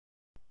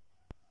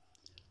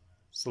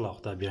سڵاو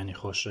قوتابیانی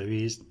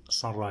خۆشەویست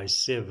سەنڕایز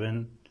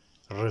 7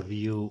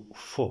 ڕڤیو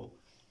 4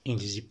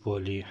 ئینگلیزی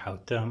پۆلی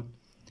حەوتەم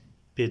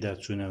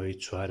پێداچوونەوەی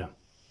چوارەم.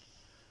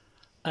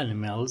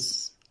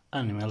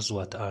 ئەنیمەلز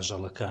واتە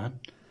ئاژەڵەکان.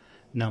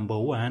 نمبر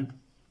 1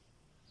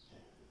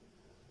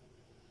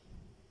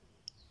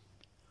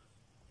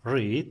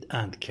 read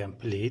and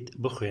complete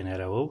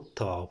بخوێنەرەوە و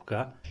تەواو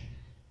بکە.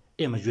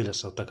 ئێمە گوێ لە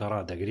سەوتەکە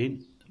ڕادەگرین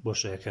بۆ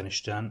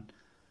شەیەکەنیشتان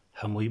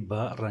هەمووی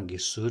بە ڕەنگی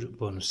سوور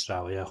بۆ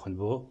نووسراوە یاخود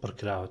بۆ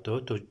پڕکراوەتەوە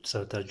تۆ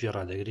سەرەتا گوێ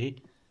ڕادەگری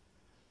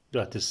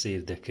دواتر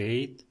سیر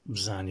دەکەیت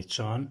بزانی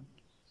چۆن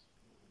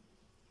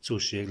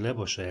چوشێک لە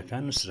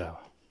بۆشایەکان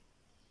نووسراوە.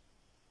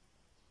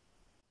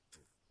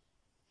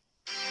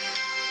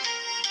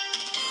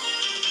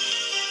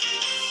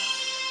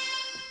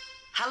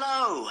 Hello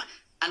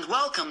and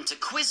welcome to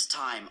Quiz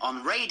Time on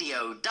Radio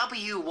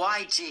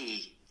WYG.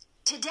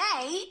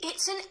 Today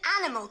it's an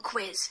animal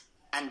quiz.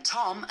 And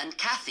Tom and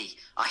Kathy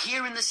are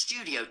here in the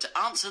studio to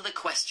answer the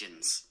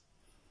questions.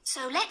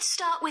 So let's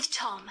start with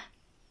Tom.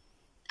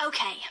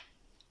 Okay,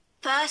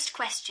 first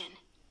question.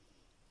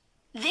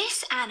 This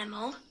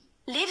animal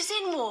lives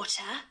in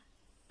water,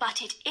 but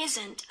it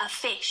isn't a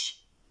fish.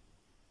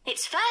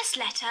 Its first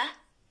letter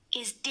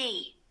is D.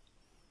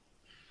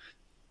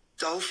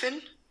 Dolphin?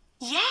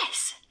 Yes.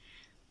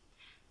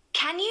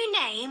 Can you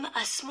name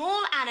a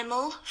small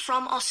animal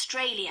from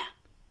Australia?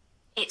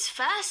 Its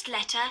first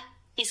letter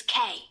is K.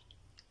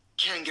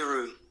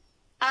 Kangaroo.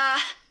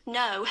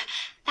 No,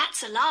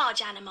 that's a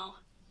large animal.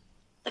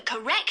 The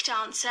correct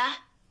answer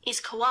is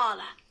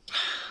koala.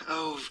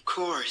 Oh, of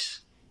course.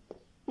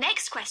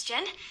 Next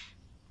question.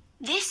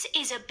 This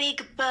is a big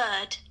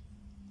bird.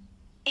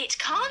 It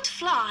can't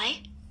fly,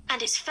 and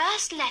its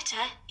first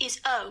letter is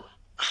O.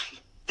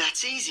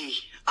 That's easy.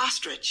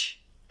 Ostrich.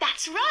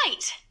 That's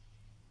right.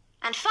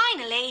 And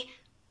finally,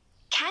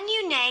 can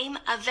you name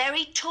a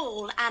very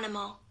tall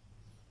animal?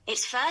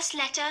 Its first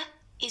letter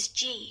is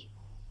G.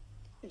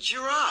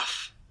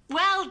 Giraffe.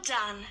 Well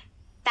done.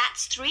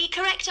 That's 3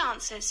 correct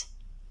answers.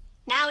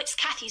 Now it's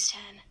Kathy's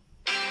turn.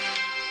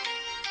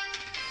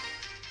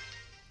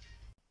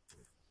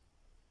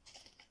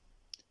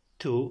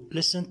 To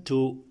listen to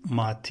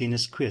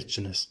Martin's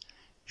questions.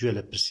 گوێ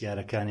لە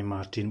پرسیارەکانی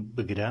مارتین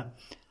بگرە.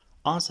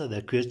 Answer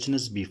the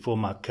questions before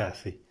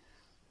Kathy.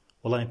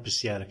 وەڵامی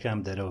پرسیارەکان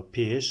دەرەوە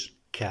پێش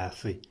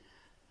کافی.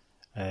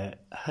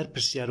 هەر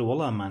پرسیار و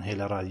وەڵامان هەیە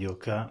لە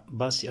رادیۆکە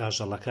باسی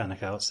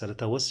ئاژەڵەکانەکە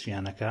سەرەتا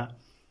وەسفیانەکە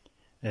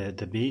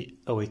دەبێ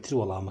ئەوەی تر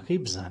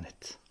وەڵامەکەی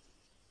بزانێت.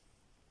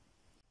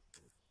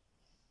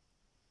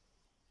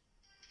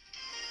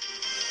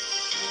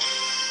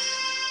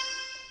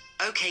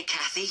 Okay,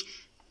 Kathy,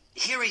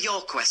 here are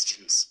your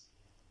questions.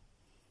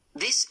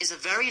 This is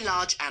a very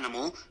large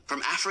animal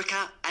from Africa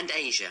and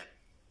Asia.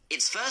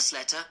 Its first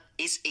letter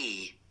is E.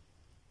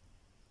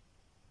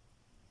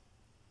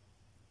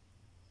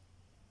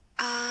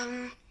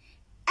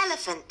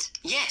 Elephant.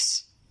 Yes.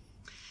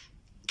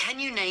 Can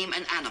you name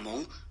an animal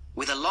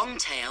with a long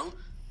tail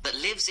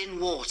that lives in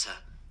water?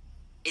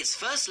 Its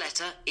first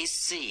letter is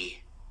C.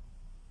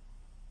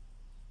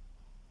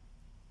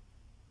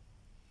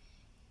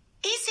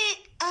 Is it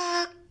a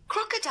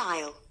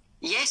crocodile?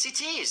 Yes, it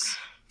is.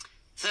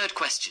 Third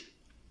question.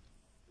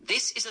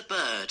 This is a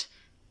bird.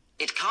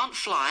 It can't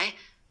fly,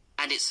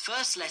 and its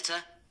first letter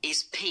is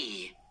P.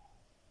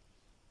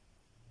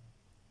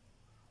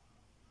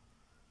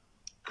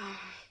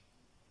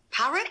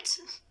 Parrot?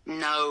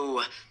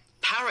 No,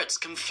 parrots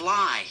can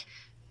fly.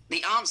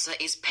 The answer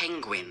is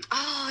penguin.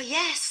 Oh,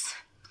 yes.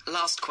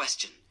 Last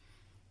question.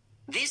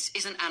 This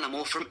is an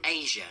animal from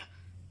Asia.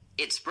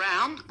 It's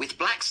brown with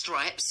black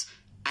stripes,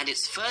 and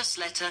its first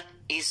letter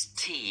is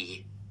T.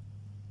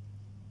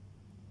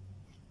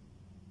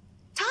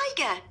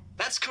 Tiger.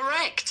 That's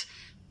correct.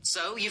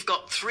 So you've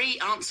got 3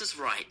 answers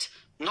right.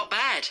 Not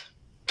bad.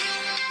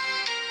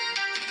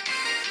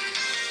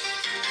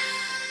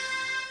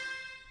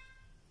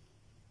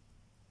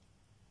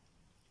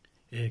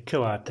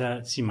 کەواتە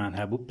چیمان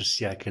هەبوو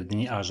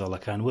پرسیارکردنی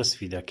ئاژەڵەکان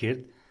وەسفی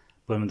دەکرد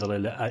بۆ من دەڵێ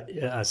لە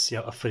ئاسیا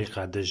و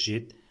ئەفریقا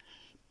دەژێت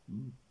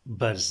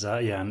بەرزە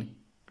یان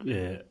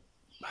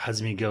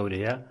حەزمی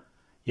گەورەیە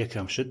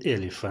یەکەم شت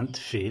ئێلیفەنت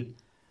فیل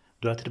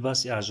دواتر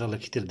باسی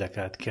ئاژەڵێکی تر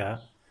دەکات کە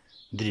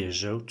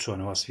درێژە و چۆن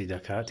وەسفی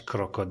دەکات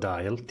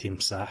کرۆکۆدایل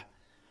تیمساح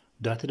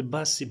دواتر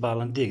باسی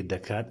باڵندێک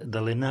دەکات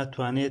دەڵێ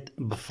ناتوانێت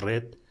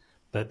بفرێت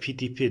بە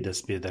پیتی پێ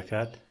دەست پێ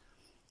دەکات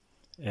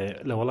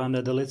لە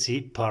وەڵامدا دەڵێت چی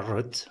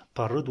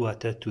پەڕۆت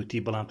واتە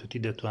تووتی بەڵام تووتی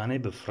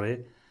دەتوانێت بفرێ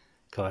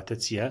کەواتە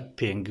چییە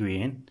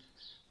پێنگوین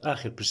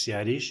ئاخر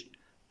پرسیاریش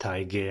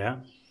تایگەیە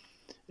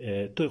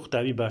تۆی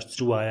قوتابی باشتر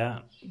وایە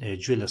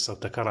گوێ لە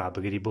سەوتەکە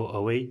ڕابگری بۆ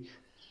ئەوەی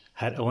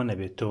هەر ئەوە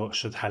نەبێت تۆ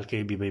شت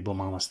حەلکەی بیبەی بۆ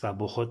مامۆستا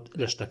بۆ خۆت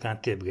لە شتەکان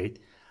تێبگەیت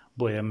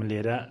بۆیە من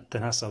لێرە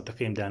تەنها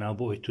سەوتەکەیم داناوە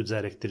بۆ ئەوی تو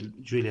جارێکتر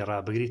گوێ لێ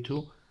ڕابگریت و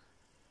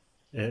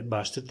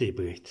باشتر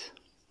تێبگەیت.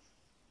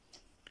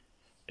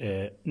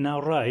 Now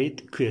write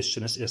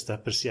questions ئێستا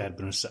پرسیار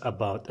بنووسە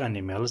about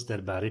animals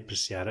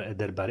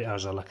دەربارەی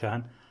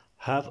ئاژەڵەکان.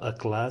 Have a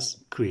class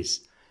quiz.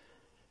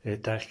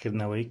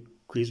 تاقیکردنەوەی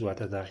کویز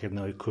واتە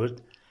داخکردنەوەی کورد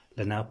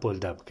لە ناو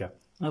پۆلدا بکە.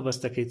 ئەمە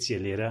بەستەکەی چیە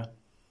لێرە؟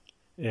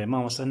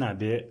 مامۆستا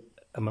نابێ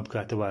ئەمە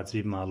بکاتە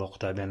واجبی ماڵە و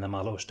قوتابیان لە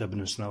ماڵە ئەوشتە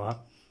بنووسنەوە.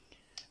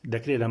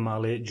 دەکرێت لە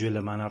ماڵێ گوێ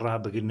لەمانە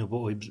ڕابگرن و بۆ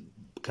ئەوی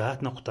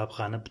کاتنە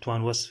قوتابخانە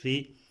بتوان وەسفی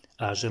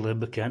ئاژەڵێ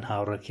بکەن،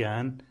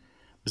 هاوڕەکیان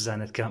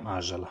بزانێت کام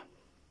ئاژەڵە.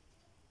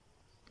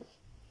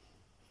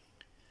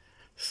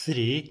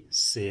 3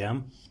 سێم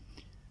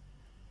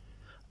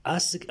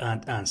ئاسک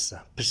ئاند ئانسە،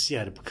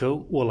 پرسیار بکە و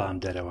وەڵام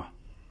دەرەوە.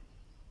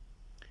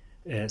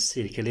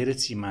 سێریکە لێرە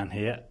چیمان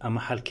هەیە؟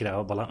 ئەمە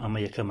حەلکراوە، بەڵام ئەمە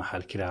یەکەمە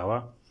حەلکراوە.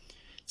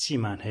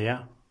 چیمان هەیە؟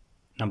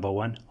 نمبر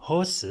 1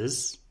 horses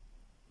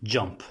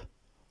jump.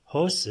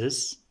 horses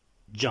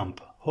jump.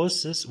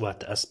 horses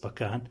واتە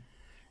ئەسپەکان،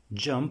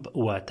 jump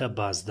واتە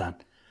بازدان.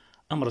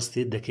 ئەم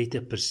ڕستێت دەکەیتە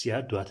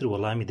پرسیار، دواتر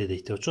وەڵامی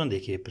دەدەیتەوە. چۆن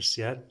دەکەی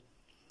پرسیار؟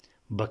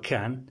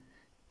 بەکان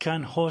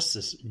can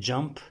horses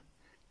jump.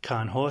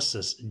 can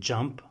horses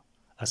jump.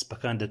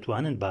 ئەسپەکان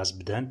دەتوانن باز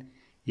بدەن.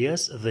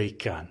 yes they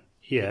can.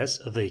 yes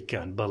they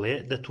can. بەڵێ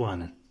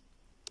دەتوانن.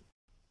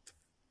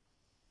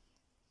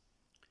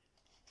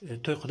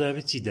 تۆی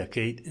خوداوێت چی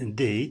دەکەیت؟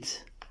 دەیت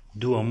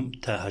دووەم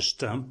تا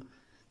هەشتەم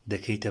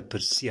دەکەیتە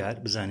پرسیار،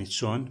 بزانیت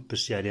چۆن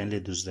پرسیاریان لێ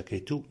دروست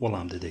دەکەیت و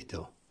وەڵام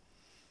دەدەیتەوە.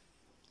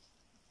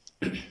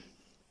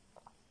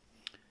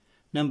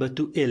 نمبر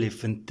 2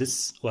 elephants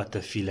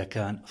واتە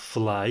فیلەکان،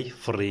 fly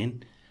فڕین،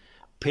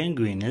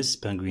 penguins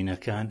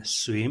پەنگوینەکان،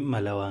 swim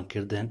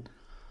مەلەوانکردن،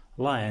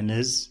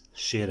 lions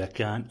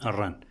شێرەکان،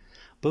 run.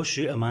 بەو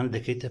شێوەیە ئەمانە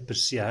دەکەیتە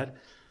پرسیار.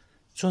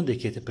 چۆن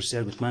دەکەیتە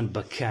پرسیار؟ گوتمان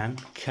بەکان،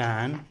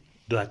 کان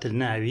دواتر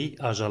ناوی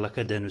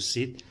ئاژەڵەکە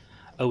دەنووسیت،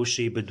 ئەو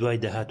شەی بە دوای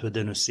داهاتوە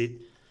دەنووسیت،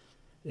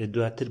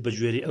 دواتر بە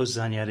گوێرەی ئەو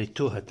زانیاری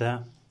تۆ هەتا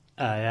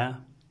ئایا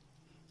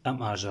ئەم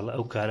ئاژەڵە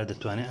ئەو کارە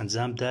دەتوانێت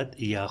ئەنجام دات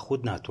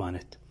یاخود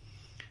ناتوانێت.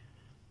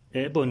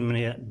 بۆ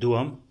نمونە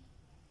دووەم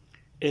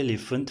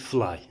elephant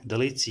fly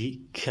دەڵێ چی؟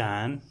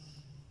 can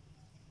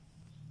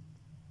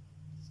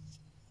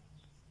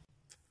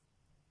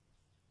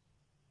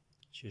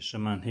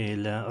کێشەمان هەیە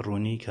لە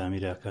ڕوونی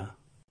کامیراکە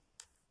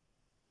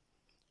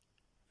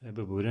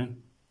ببورن.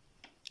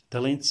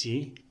 دەڵێن چی؟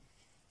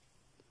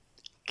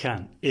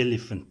 can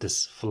elephants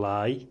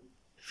fly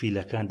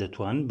فیلەکان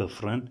دەتوانن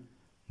بفڕن.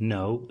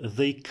 no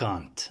they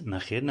can't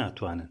نەخێر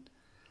ناتوانن.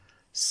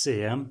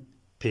 سێم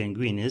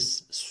penguins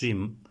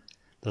swim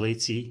دەڵێ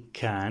چی؟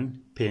 can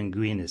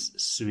penguins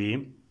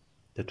swim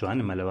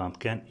دەتوانن مەلەوان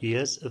بکەن.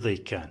 yes they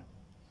can.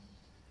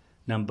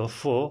 number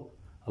 4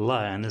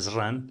 lions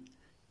run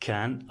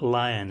can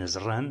lions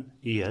run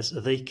yes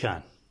they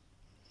can.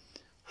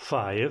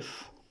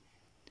 5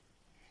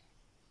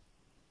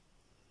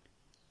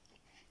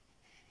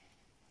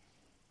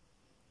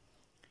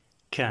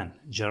 can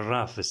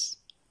giraffes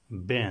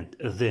bend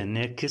their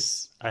necks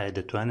ئایا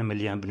دەتوانن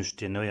ملیان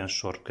بنوشتێنەوە یان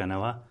شۆڕ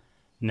بکەنەوە؟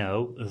 no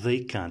they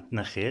can't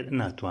نەخێر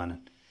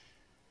ناتوانن.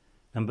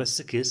 number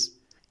 6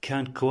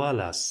 can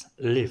koalas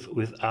live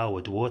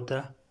without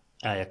water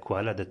ئایا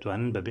کوالا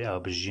دەتوانن بەبێ ئاو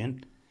بژین؟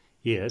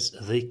 yes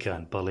they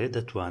can بەڵێ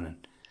دەتوانن.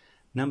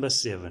 number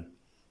 7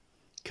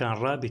 can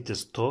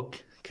rabbits talk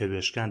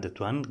کەروێشکان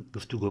دەتوانن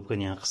گفتوگۆ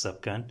بکەن یان قسە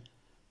بکەن؟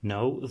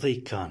 no they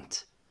can't.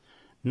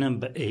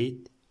 number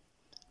 8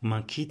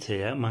 monkeys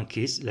هەیە،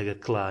 monkeys لەگە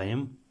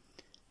climb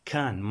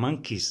can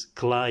monkeys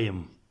climb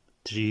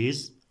trees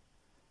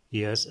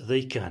yes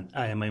they can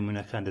ئایا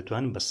مەیمونەکان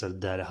دەتوانن بەسەر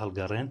دارە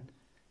هەڵگەڕێن؟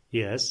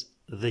 yes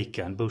they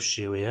can. بەو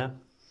شێوەیە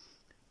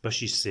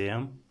بەشی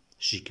سێم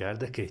شیکار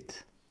دەکەیت.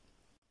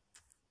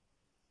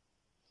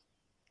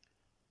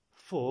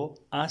 4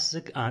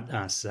 ask and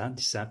answer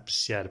دیسان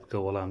پرسیار بکە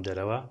وەڵام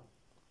دەرەوە.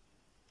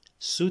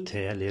 سوود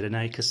هەیە لێرە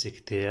ناوی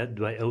کەسێکت هەیە،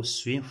 دوای ئەو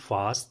swim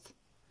fast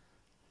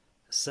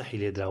سەحی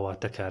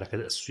لێدراواتە کارەکە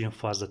swim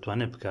fast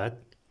دەتوانێت بکات.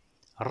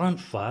 run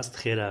fast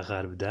خێرا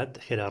غار بدات،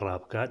 خێرا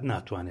ڕابکات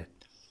ناتوانێت.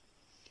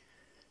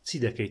 چی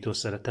دەکەیت تۆ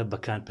سەرەتا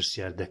بەکان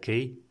پرسیار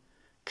دەکەی؟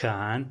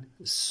 کان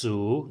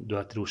سوو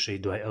دواتر وشەی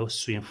دوای ئەو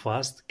swim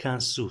fast کان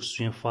سوو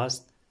swim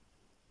fast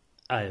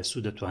ئایا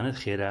سوو دەتوانێت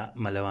خێرا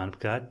مەلەوان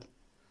بکات؟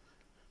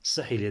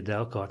 سەحی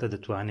لێدراوە کەواتە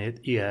دەتوانێت.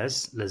 yes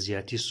لە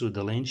زیاتی سوو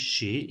دەڵێن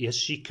she yes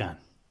she can.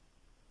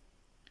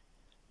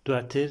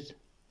 دواتر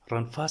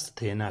run fast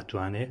هەیە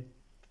ناتوانێت،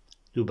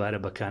 دووبارە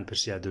بەکان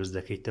پرسیار دروست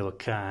دەکەیتەوە.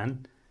 کان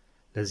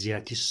لە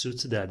زیاتی سوو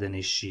چ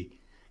دادەنێشی؟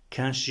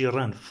 can she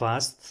run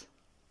fast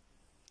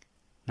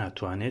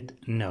ناتوانێت.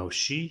 no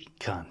she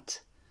can't.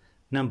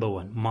 number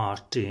 1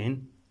 Martin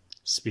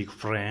speak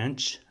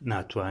French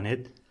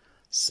ناتوانێت.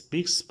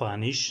 speak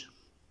Spanish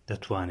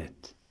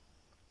دەتوانێت.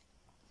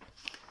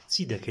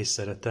 چی دەکەی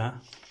سەرەتا؟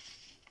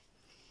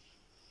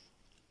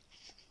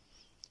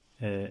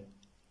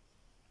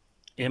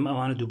 ئێمە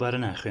ئەوانە دووبارە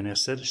ناخوێنێ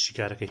سەر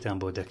شیکارەکەیتان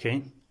بۆ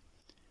دەکەین.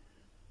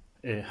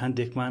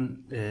 هەندێکمان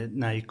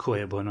ناوی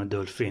کۆیە بۆنەوە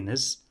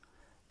دۆلفینز،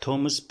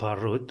 تۆمس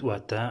پاڕۆت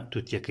واتە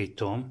تووتیەکەی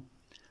تۆم،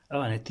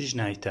 ئەوانە تریش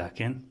ناوی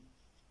تاکەن.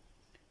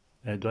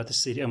 دواتە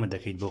سەیری ئەمە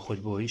دەکەیت بۆ خۆت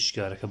بۆی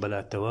شیکارەکە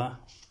بەلاتەوە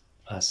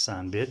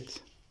ئاسان بێت.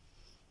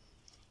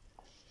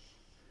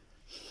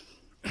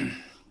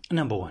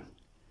 number 1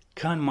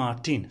 can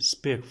Martin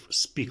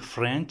speak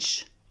French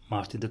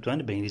مارتین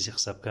دەتوانێت بە ئینگلیزی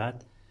قسە بکات؟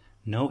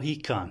 No, he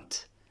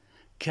can't.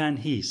 Can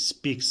he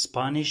speak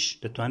Spanish?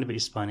 دەتوانێت بە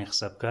ئیسپانی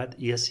قسە بکات.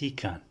 Yes, he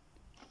can.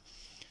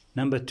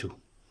 Number 2.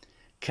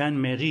 Can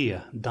Maria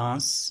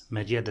dance?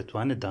 Maria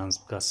دەتوانێت دانس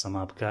بکات،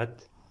 سەما بکات.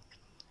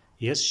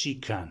 Yes, she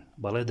can.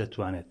 بەڵێ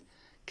دەتوانێت.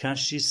 Can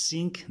she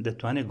sing?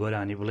 دەتوانێت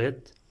گۆرانی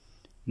بڵێت.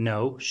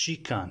 No, she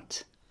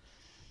can't.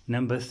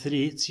 Number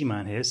 3.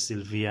 چیمان هەیە؟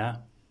 Sylvia.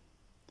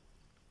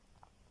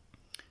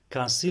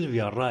 Can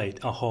Sylvia ride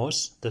a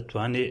horse?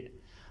 دەتوانێت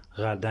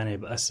غاردانێ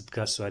بە ئەسب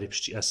بکات، سواری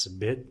پشتی ئەسب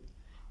بێت.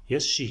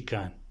 Yes, she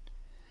can.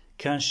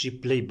 Can she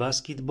play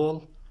basketball?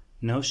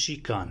 No, she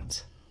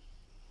can't.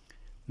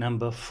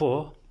 Number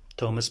 4.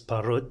 Thomas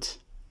Parrot.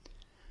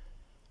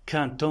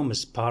 Can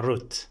Thomas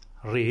Parrot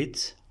read?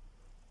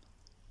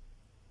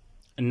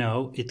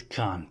 No, it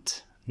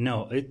can't.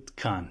 No, it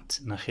can't.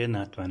 نەخێر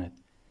ناتوانێت.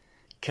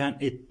 Can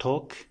it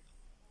talk?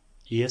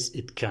 Yes,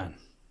 it can.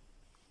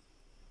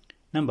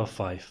 Number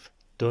 5.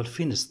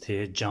 Dolphins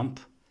هەیە jump.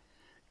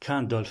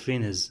 Can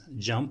dolphins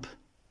jump?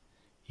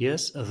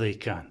 Yes, they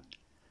can.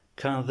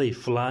 Can they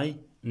fly?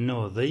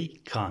 No, they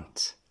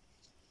can't.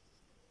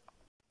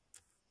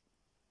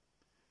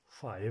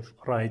 5.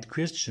 Write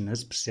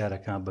questions.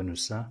 پرسیارەکان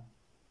بنووسە.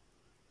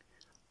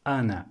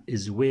 Anna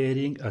is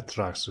wearing a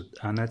tracksuit.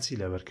 Anna چی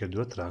لەبەر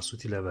کردووە؟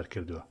 تراکسوتی لەبەر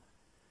کردووە.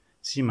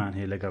 چیمان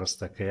هەیە لەگە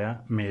ڕستەکەیە؟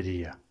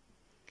 مێریە.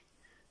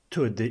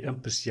 تۆ دەی ئەم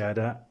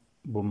پرسیارە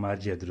بۆ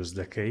ماریە دروست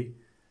دەکەی.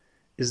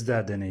 ئس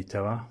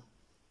دادەنەیتەوە.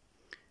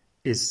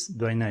 ئس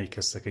دوای ناوی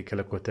کەسەکەی کە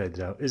لە کۆتای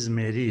دراوە. ئس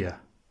مێریە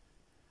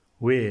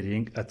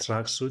wearing a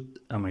tracksuit.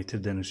 ئەمەیتر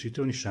دەنووسیت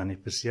و نیشانەی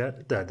پرسیار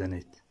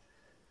دادەنیت.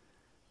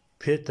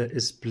 Peter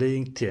is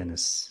playing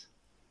tennis.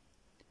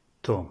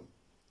 Tom.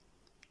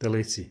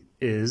 دەڵێ چی؟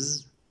 Is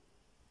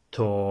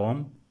Tom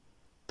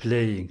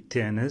playing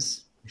tennis?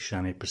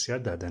 نیشانەی پرسیار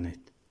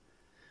دادەنیت.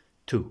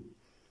 2.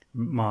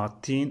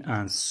 Martin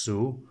and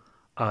Sue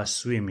are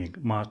swimming.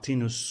 Martin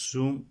و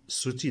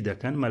Sue چی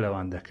دەکەن؟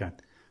 مەلەوان دەکەن.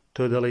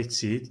 تۆ دەڵێ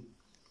چیت؟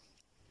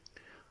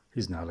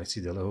 هیچ ناڵێ چی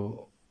دەڵێ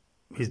و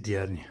هیچ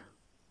دیار نییە.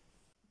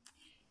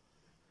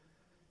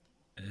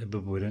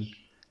 ببورن.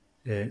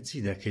 چی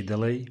دەکەی؟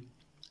 دەڵێ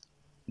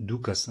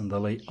دوو کەسن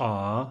دەڵێ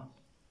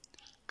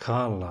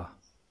Carla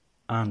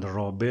and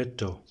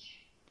Roberto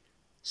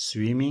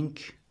swimming.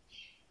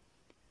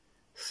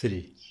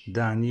 3.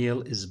 Daniel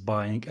is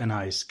buying an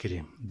ice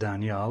cream.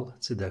 Daniel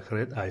چی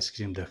دەکڕێت؟ ice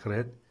cream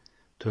دەکڕێت.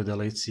 تۆ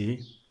دەڵێ چی؟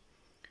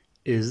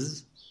 Is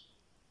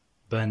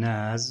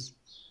Banaz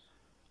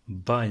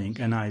buying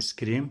an ice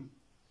cream?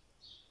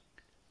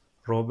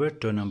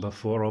 Roberto. Number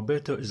 4.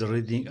 Roberto is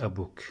reading a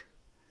book.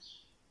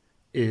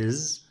 Is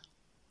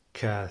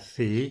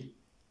Kathy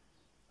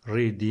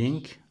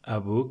reading a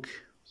book?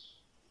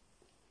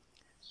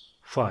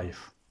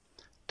 5.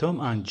 Tom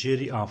and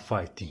Jerry are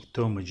fighting.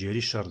 Tom و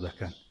Jerry شەڕ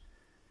دەکەن.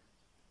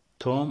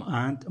 Tom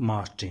and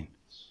Martin.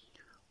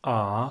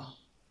 Are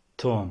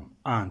Tom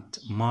and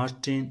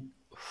Martin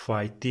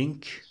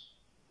fighting?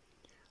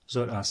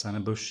 زۆر ئاسانە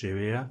بەو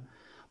شێوەیە،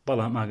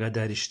 بەڵام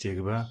ئاگاداری شتێک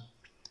بە.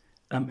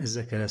 ئەم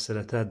ئزەکە لە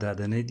سەرەتا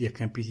دادەنیت،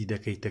 یەکەم پیتی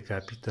دەکەیتە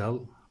کاپیتاڵ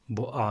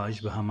بۆ ئاش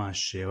بە هەمان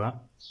شێوە.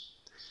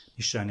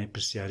 نیشانەی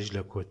پرسیاریش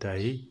لە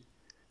کۆتایی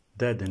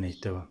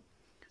دادەنیتەوە.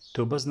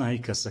 تۆ بەس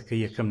ناوی کەسەکە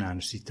یەکەم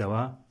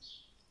نانووسیتەوە،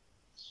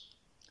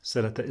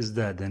 سەرەتا ئس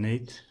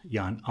دادەنیت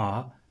یان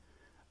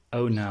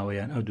ئەو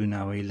ناوەیان ئەو دوو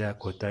ناوەی لە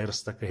کۆتای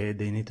ڕستەکە هەیە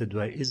دەینێتە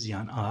دوای ئس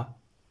یان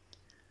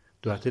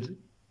دواتر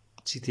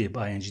چی تێ بە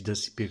ئاینجی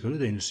دەستی پێکرد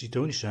و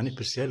دەینووسیتەوە، نیشانەی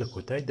پرسیار لە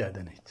کۆتای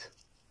دادەنیت.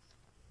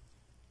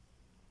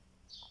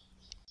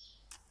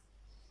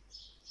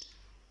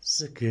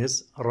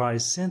 6.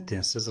 Write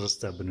sentences.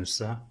 ڕستە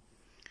بنووسە.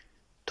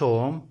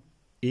 Tom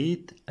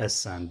eat a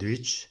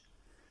sandwich.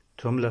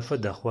 Tom لەفە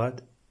دەخوات،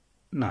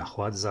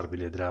 ناخوات، زەربی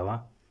لێ دراوە.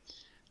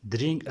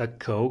 Drink a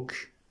coke.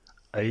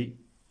 ئەی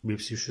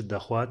بیپسی وشت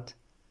دەخوات،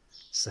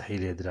 سەحی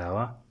لێ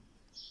دراوە.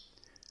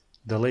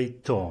 دەڵێ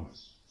Tom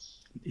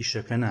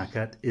ئیشەکە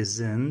ناکات.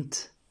 Isn't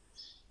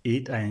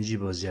eat ئاینجی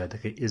بۆ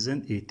زیادەکەی.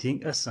 Isn't eating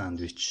a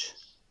sandwich.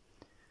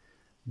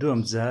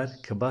 دووەم جار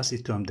کە باسی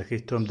تۆم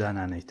دەکەیت، تۆم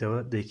دانانیتەوە،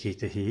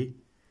 دەیکەیتە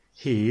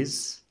he's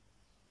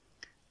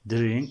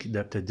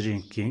دەبتە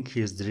drinking. he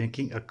is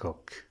drinking a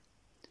coke.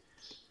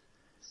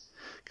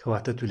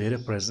 کەواتە تو لێرە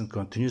present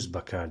continuous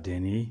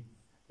بەکاردێنی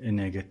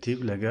نێگەتیڤ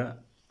لەگە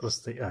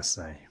ڕستەی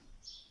ئاسایی.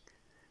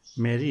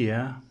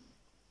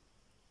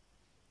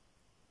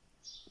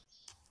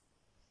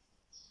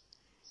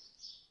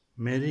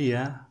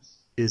 Maria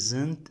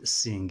isn't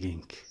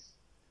singing.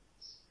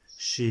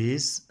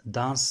 She's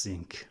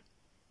dancing.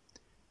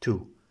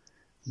 2.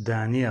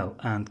 Daniel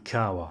and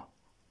Kawa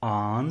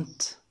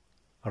aren't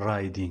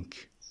riding.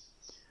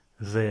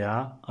 They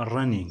are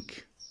running.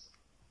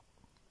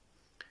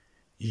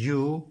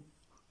 You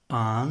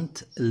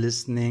aren't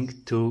listening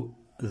to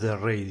the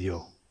radio.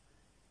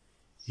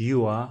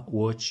 You are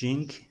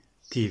watching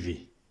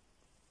TV.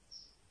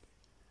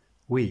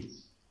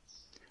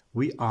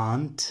 We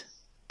aren't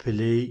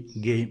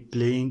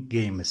playing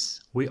games.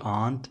 We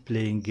aren't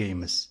playing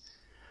games.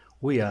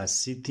 We are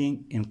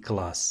sitting in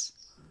class.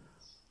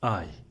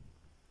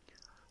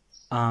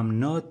 I'm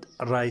not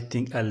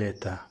writing a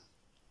letter.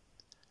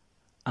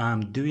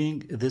 I'm doing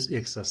this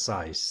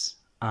exercise.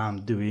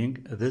 I'm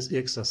doing this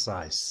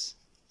exercise.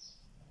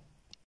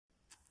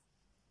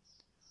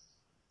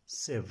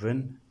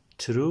 7.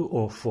 True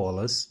or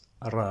false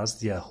ڕاست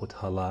یاخود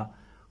هەڵا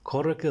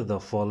کۆڕەکە the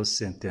false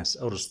sentence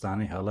ئەو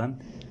ڕستانەی هەڵەن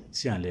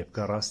چیان لێ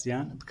بکە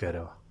ڕاستیان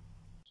بکەرەوە.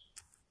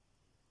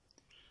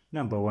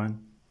 Number 1.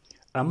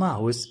 A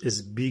mouse is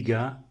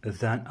bigger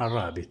than a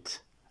rabbit.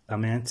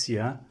 ئەمەیان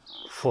چییە؟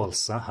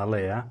 فۆڵسە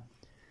هەڵەیە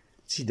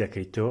چی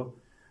دەکەیتۆ؟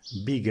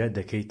 بیگە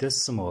دەکەیتە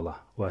سمۆڵە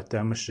واتە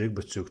مشک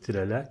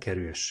بچووکترە لە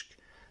کەروێشک.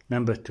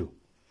 Number 2.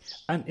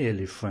 An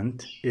elephant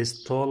is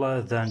taller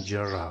than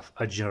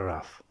a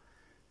giraffe.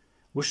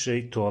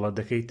 وشەی تۆڵە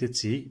دەکەیتە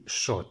چی؟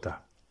 شۆتە.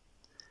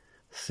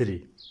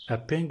 3. A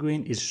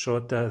penguin is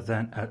shorter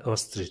than an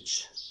ostrich.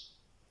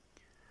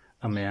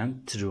 ئەمەیان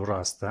ترو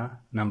ڕاستە.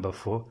 Number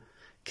 4.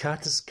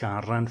 Cats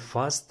can run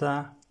faster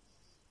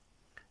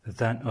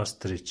than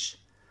ostrich.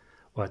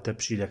 واتە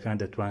پشیلەکان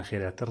دەتوان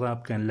خێراتر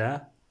ڕابکەن لە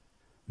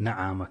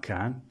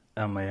نەعامەکان.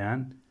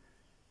 ئەمەیان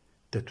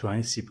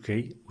دەتوانیت چی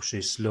بکەیت؟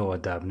 وشەی سلۆوە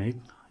دابنیت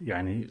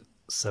یعنی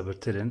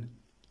سەبرترن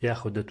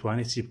یاخود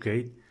دەتوانیت چی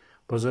بکەیت؟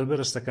 بۆ زۆربەی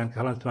ڕستەکان کە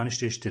هەڵان دەتوانیت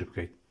شتێشتر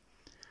بکەیت.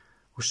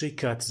 وشەی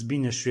کاتس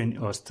بینە شوێنی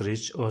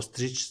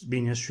ئۆستریچ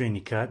بینە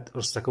شوێنی کات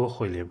ڕستەکەەوە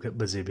خۆی لێ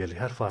بەجێ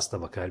بێڵی هەر فاستە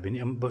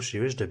بەکاربێنی ئەم بەو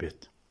شێوێش دەبێت.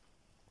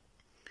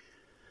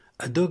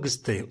 A dog's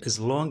tail is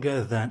longer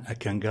than a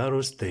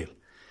kangaroo's tail.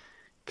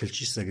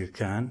 کلچی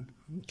سەگەکان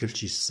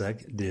کلچی سەگ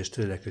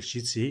دێشتر لە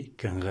کلچی چی؟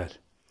 کەنغەر.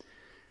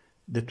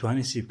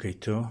 دەتوانیت چی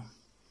بکەیتۆ؟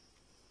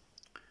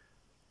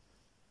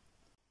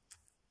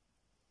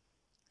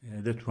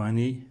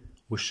 دەتوانی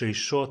وشەی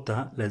شۆتە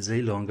لە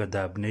جێی لۆنگە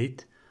دابنیت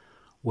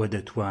و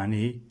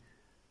دەتوانی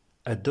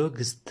a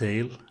dog's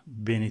tail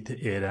بێنیتە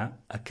ئێرە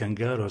a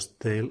kangaroo's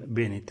tail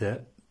بێنیتە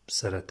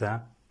سەرەتا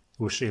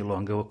وشەی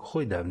لۆنگە وەکو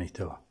خۆی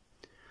دابنیتەوە.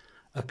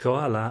 A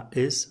koala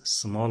is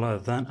smaller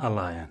than a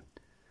lion.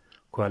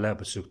 کوالا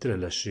بچووکترە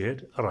لە شێر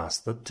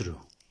ڕاستە ترو.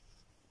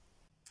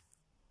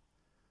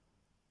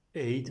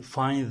 8.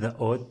 Find the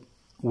odd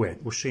word.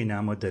 وشەی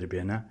نامۆ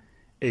دەربێنە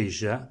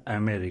ئەیژە،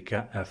 ئەمریکا،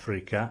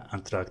 ئەفریقا،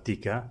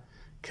 ئەنتارکتیکا.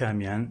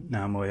 کامیان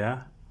نامۆیە؟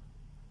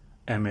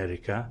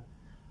 ئەمریکا.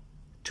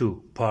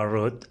 2.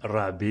 Parrot,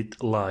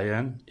 rabbit,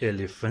 lion,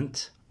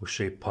 elephant.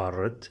 وشەی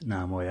parrot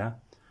نامۆیە.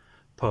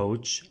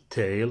 Pouch,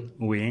 tail,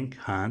 wing,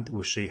 hand.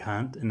 وشەی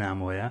hand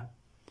نامۆیە.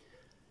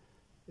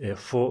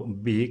 4.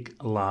 Big,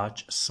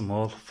 large,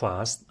 small,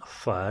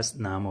 fast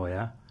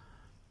نامۆیە.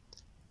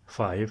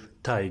 5.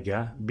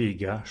 Tiger,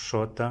 bigger,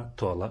 shorter,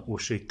 taller.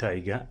 وشەی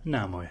tiger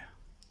نامۆیە.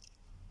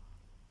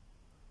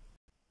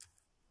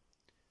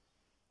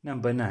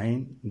 Number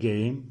 9.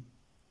 Game.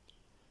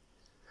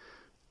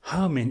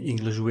 How many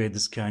English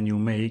words can you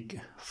make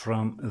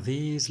from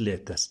these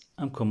letters?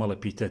 ئەم کۆمەڵە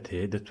پیتەت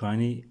هەیە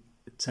دەتوانی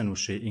چەند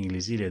وشەی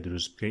ئینگلیزی لێ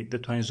دروست بکەیت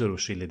دەتوانی زۆر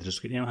وشەی لێ دروست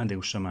بکەیت. ئێمە هەندێک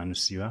وشەمان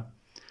نووسیوە.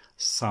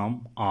 Some,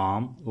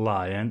 arm,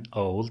 lion,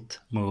 old,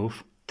 move,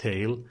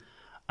 tail,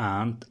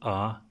 ant,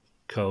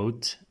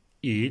 coat,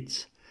 eat,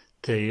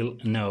 tail,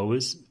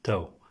 nose,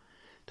 toe.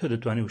 تۆ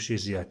دەتوانی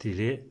وشەی زیاتری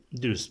لێ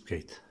دروست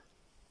بکەیت.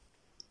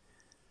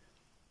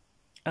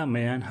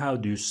 ئەمەیان how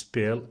do you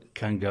spell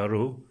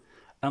kangaroo؟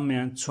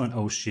 ئەمەیان چۆن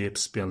ئەو شێپ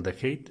سپێل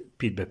دەکەیت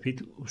پیت بە پیت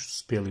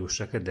سپێڵی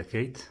وشەکە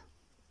دەکەیت.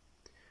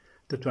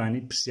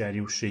 دەتوانیت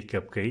پرسیاری وشەی کە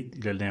بکەیت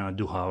لە نێوان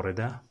دوو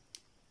هاوڕێدا.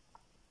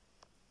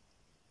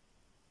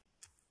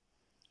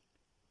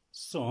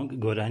 Song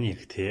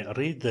گۆرانیەکت هەیە.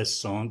 Read the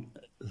song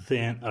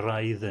then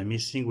write the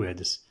missing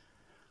words.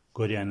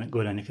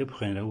 گۆرانیەکە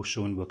بخوێنرە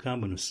وشەون بۆکان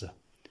بنووسە.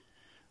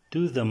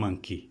 Do the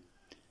monkey.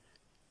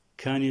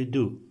 Can you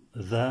do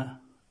the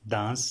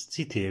dance؟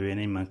 چی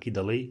تێوێنەی monkey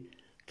دەڵێی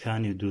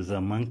Can you do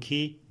the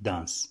monkey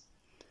dance?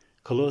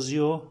 Close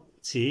your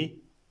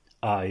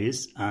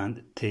eyes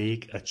and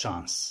take a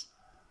chance.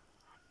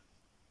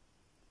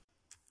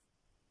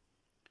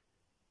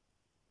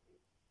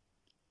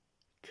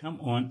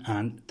 Come on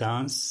and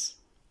dance.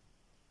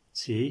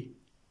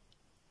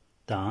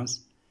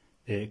 Dance.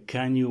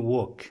 Can you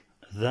walk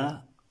the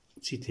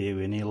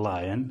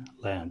lion?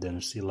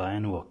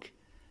 Lion walk.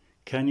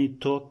 Can you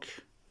talk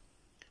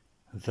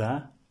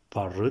the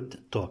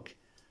parrot talk?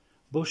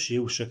 بۆشی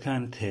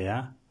وشەکانت هەیە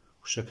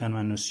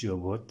وشەکانمان نووسیوە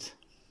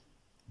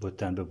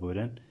بۆتان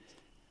ببورن.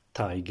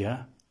 تایگە،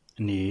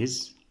 نیز،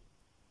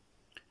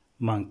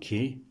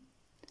 مانکی،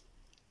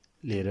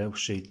 لێرە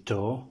وشەی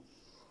تۆ.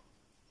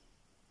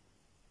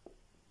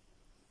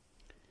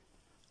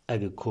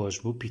 ئەگە کۆش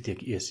بوو پیتێک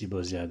ئێسی بۆ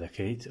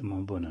زیادەکەیت ئەمە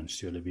بۆ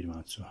نانووسیوە لە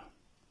بیرمان چووە.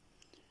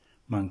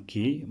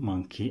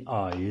 monkey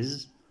eyes,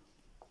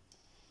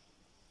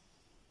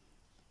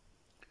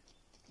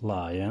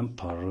 lion,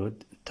 parrot,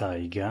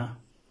 tiger.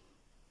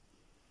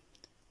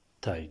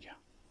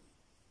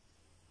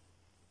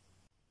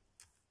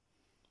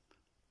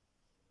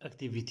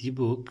 Activity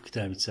book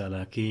کتابی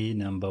چالاکی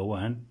number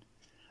 1.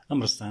 ئەم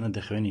ڕستانە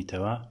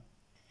دەخوێنیتەوە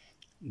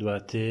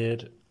دواتر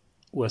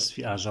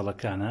وەسفی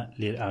ئاژەڵەکانە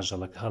لێر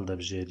ئاژەڵەکە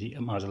هەڵدەبژێری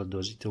ئەم ئاژەڵە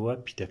دۆزیتەوە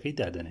پیتەکەی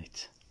دادەنیت.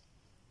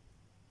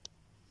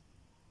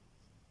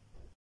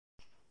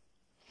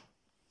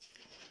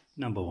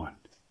 Number 1.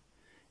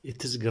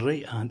 It is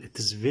grey and it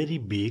is very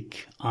big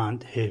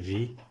and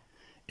heavy.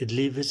 It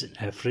lives in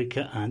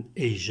Africa and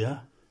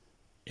Asia.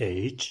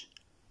 H.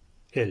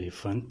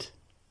 Elephant.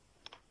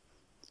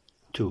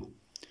 2.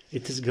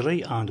 It is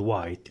grey and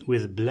white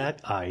with black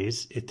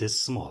eyes. It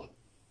is small.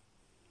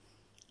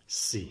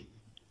 C.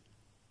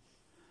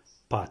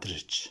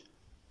 Partridge.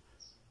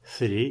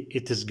 3.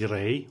 It is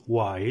grey,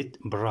 white,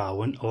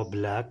 brown or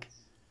black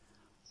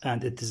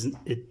and it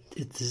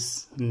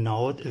is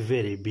not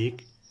very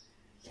big.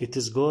 It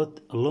has got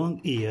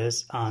long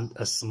ears and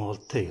a small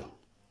tail.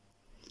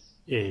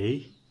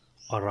 A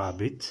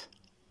rabbit.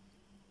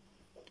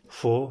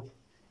 4.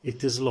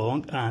 It is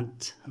long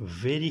and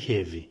very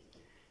heavy.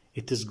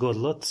 It has got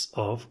lots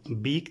of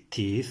big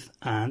teeth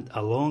and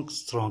a long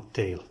strong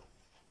tail.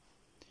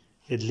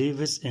 It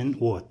lives in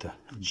water.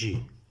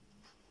 G.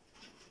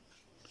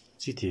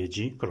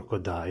 G.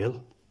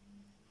 Crocodile.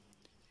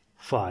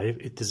 5.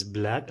 It is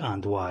black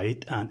and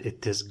white and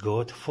it has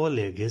got 4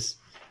 legs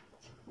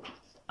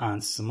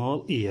and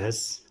small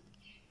ears.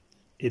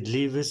 It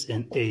lives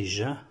in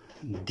Asia.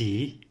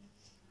 D.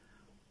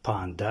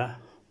 Panda.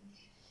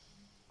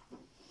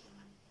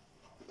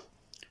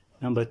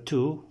 Number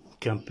 2.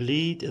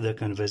 Complete the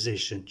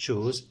conversation.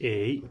 Choose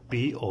A,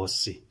 B or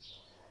C.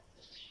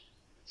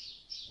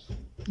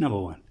 Number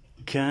 1.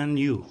 Can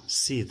you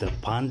see the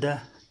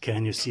panda?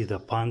 Can you see the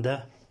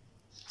panda?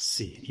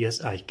 C.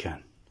 Yes, I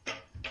can.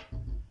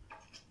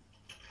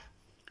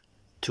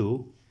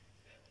 2.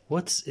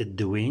 What's it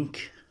doing?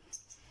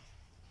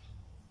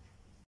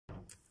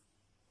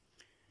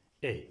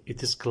 A.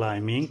 It is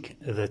climbing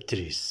the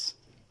trees.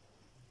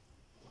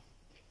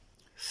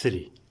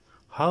 3.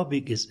 How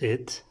big is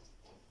it?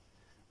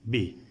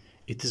 B.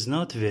 It is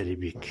not very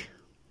big.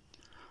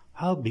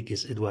 How big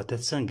is it?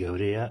 واتتسان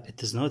قوريا.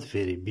 It is not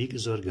very big.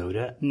 زور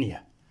قورا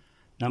نيا.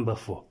 Number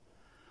 4.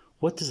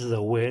 What is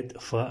the word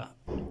for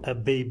a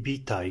baby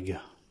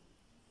tiger?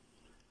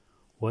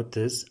 What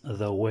is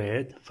the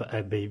word for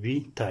a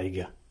baby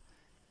tiger?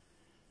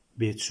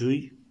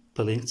 بيتشوي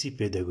بلنتي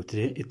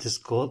بيداغوتري. It is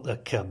called a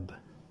cub.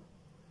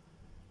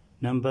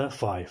 Number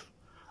 5.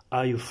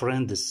 Are you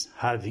friends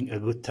having a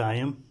good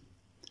time?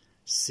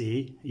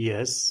 C.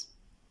 Yes,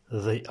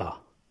 they are.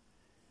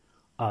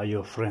 Are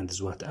your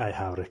friends what I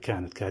have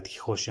كانت كاتي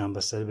خوشيان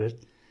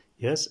بسربت?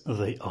 Yes,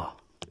 they are.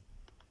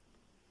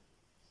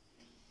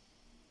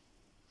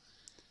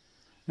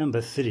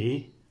 Number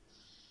 3.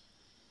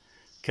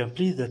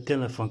 Complete the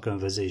telephone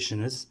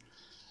conversations.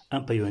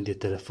 أم بيوندي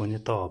تلفوني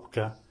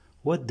طوابك.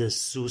 What does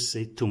Sue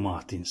say to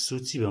Martin? Sue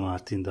تيبا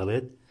Martin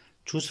دالت.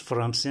 Choose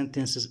from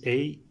sentences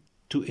A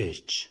to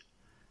H.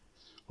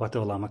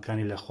 واتولا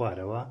مكاني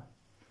لأخواروا.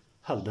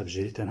 هل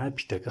دبجيري تنها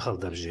بيتك هل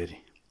دبجيري.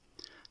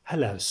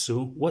 Hello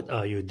Sue, what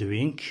are you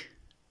doing?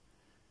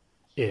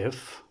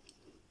 If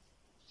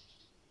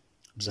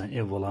بزن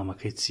if ولا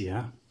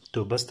مكيتسيا.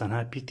 تو بس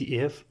تنها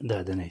PTF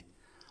دادنيت.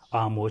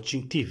 I'm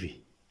watching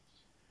TV.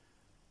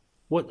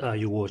 What are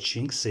you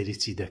watching? سيري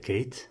تي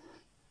دكيت.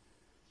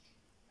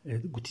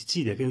 قلتي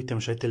تي دكيت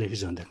وتمشي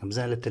التلفزيون دكم.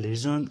 بزن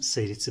التلفزيون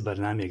سيري تي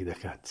برنامج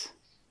دكات.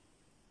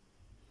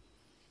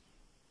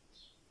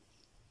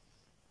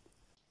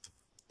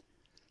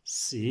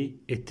 C.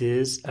 It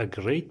is a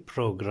great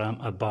program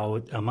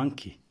about a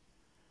monkey.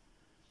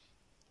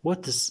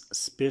 What is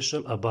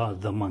special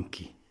about the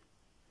monkey?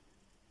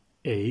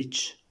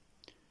 H.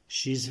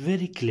 She's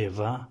very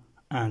clever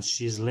and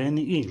she's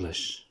learning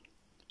English.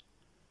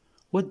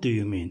 What do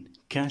you mean?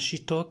 Can she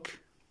talk?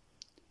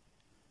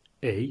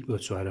 A.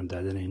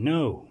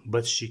 No,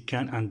 but she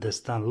can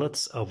understand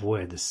lots of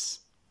words.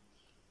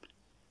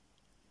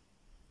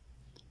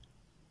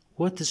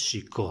 What is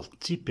she called?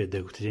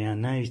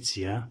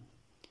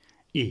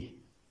 E.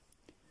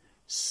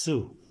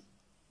 Sue.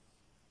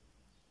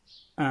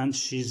 And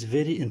she's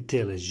very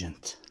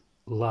intelligent,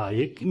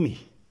 like me.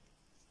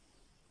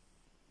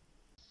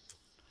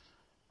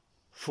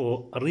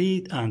 For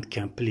read and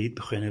complete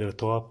بخينا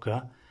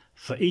طوابك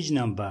فإيج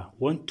number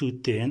 1 to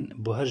 10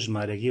 بهرج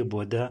مارجي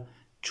بودا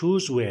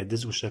choose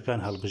words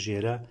وشكان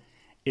هالبجيرة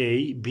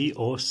A, B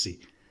or C.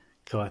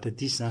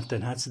 كواتتي سنة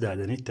تنها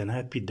تسدادني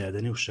تنها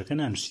بيدادني وشكان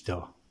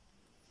أنسيتوا.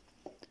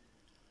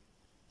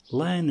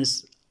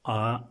 Lions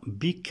are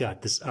big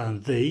cats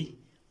and they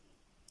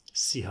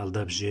see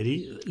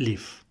haldabjeri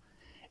live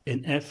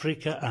in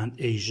Africa and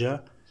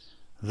Asia.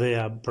 They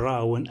are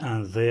brown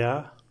and they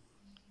are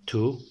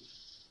 2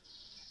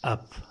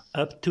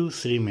 up to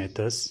 3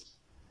 meters.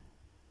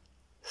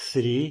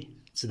 3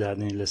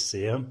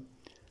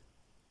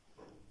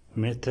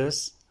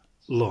 meters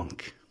long.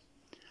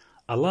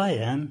 A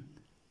lion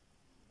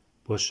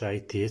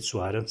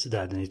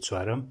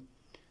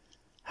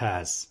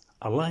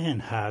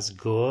has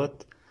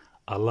got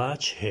a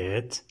large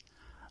head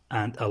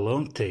and a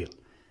long tail.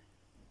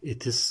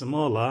 It is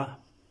smaller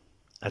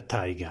a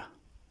tiger.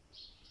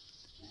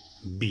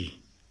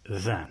 B.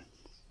 Than.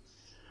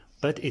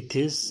 But it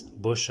is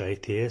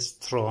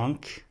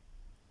strong.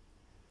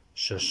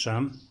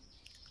 Shasham.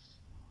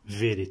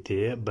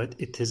 Verite. But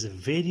it is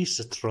very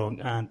strong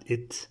and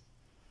it.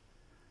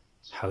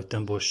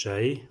 Hautan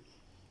boshai.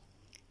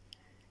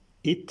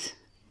 It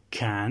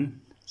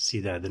can,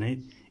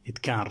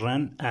 it can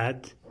run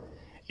at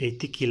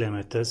 80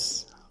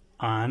 kilometers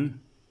an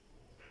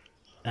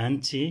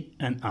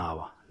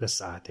hour.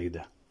 لساعتك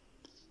ده.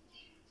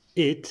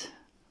 It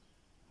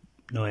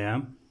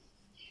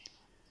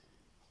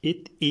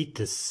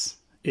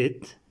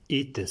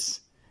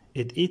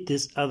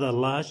eats other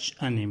large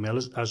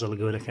animals أجل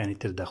قولة كان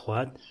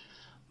تردخوات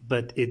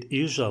but it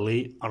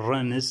usually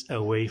runs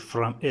away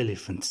from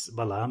elephants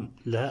بلام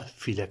لا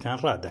فيلا كان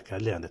رادك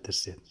اللي عنده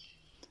ترسيد.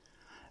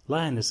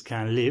 Lions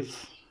can live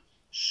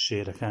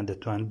شيرا كان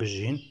دتوان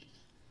بجين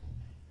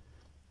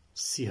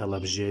سي هلا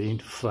بجيرين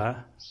ف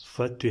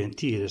 20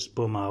 years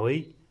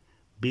بوماوي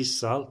 20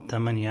 سال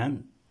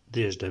 8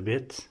 دريج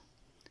دبيت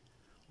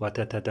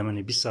واتاتا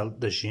 8 20 سال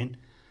دجين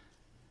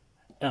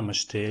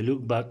امشتي look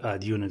back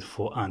at unit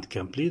 4 and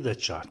complete the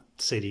chart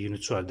سيري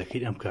unit 4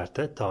 دكي ام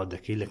كارتا تا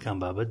دكي لكان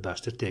بابت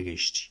باشتر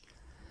تيجيشتي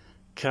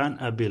can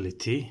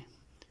ability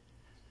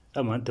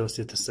اما انت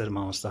وسيت السر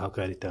ما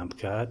مستحقاري تام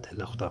بكات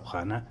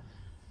لخطابخانه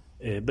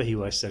بهي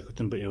واش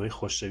ساكتن بأوي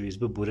خوشويز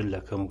ببورن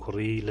لكم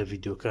كوري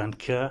لفيديو كان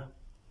ك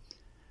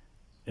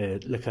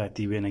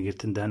لكاتي بين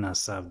قرتن دانا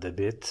صاف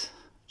دبيت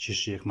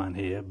شيشيك مان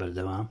هي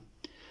بردوام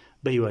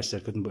بهي واش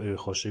ساكتن بأوي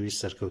خوشويز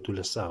سركوتو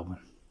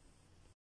لصاغبن